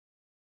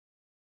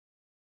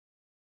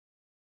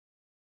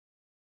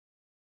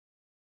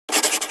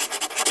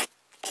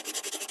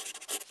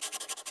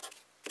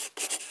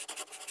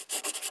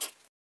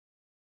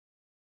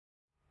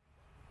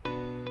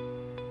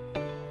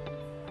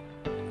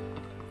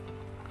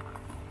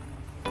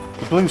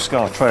Blue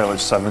Scar Trail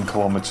is 7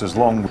 kilometres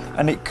long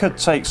and it could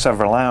take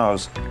several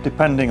hours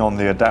depending on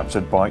the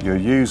adapted bike you're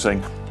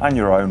using and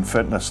your own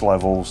fitness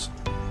levels.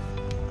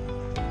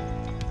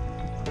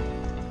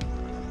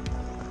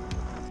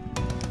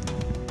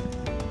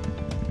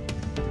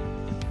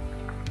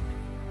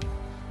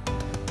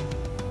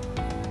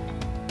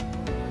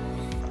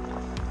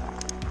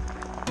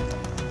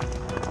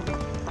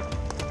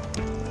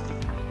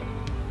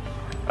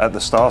 At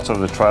the start of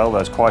the trail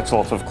there's quite a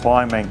lot of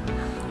climbing,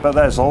 but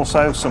there's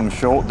also some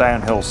short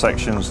downhill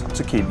sections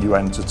to keep you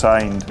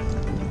entertained.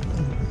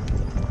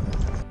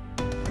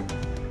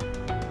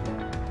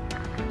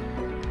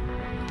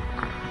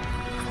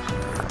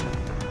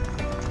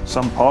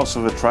 Some parts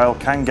of the trail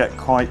can get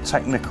quite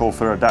technical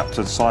for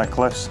adapted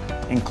cyclists,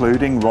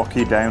 including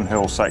rocky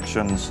downhill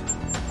sections.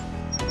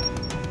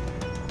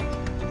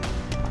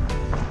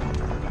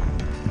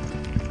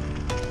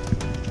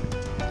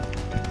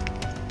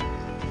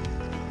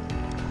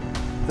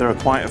 There are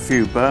quite a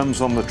few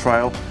berms on the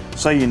trail,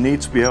 so you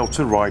need to be able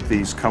to ride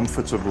these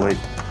comfortably.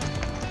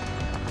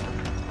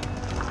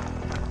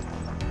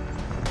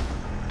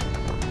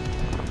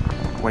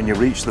 When you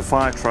reach the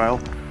fire trail,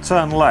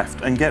 turn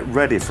left and get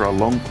ready for a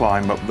long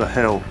climb up the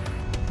hill.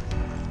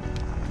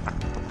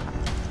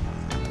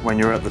 When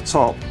you're at the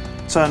top,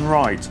 turn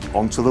right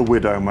onto the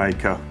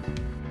Widowmaker.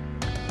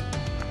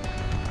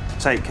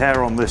 Take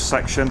care on this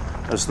section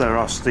as there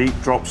are steep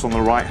drops on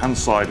the right hand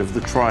side of the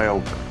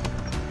trail.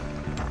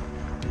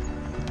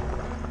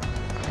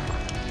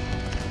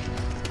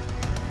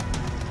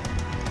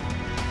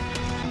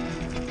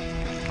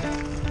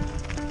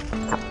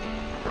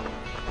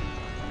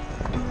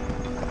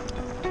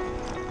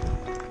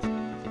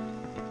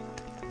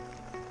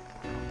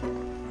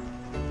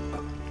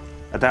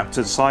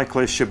 Adapted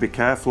cyclists should be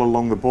careful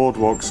along the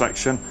boardwalk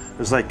section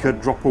as they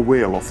could drop a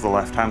wheel off the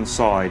left hand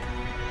side.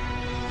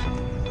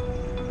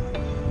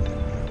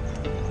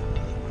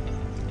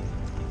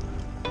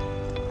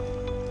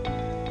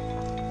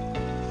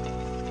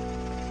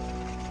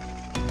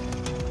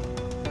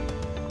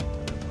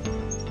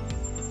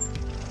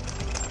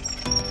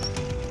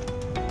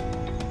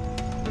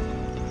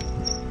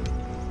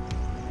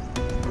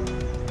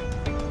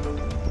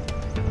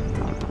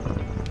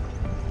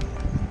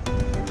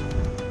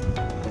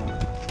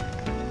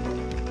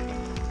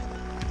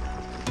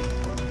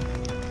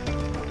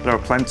 There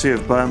are plenty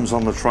of berms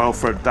on the trail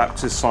for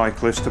adapted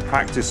cyclists to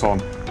practice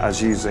on as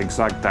you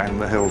zigzag down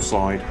the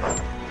hillside.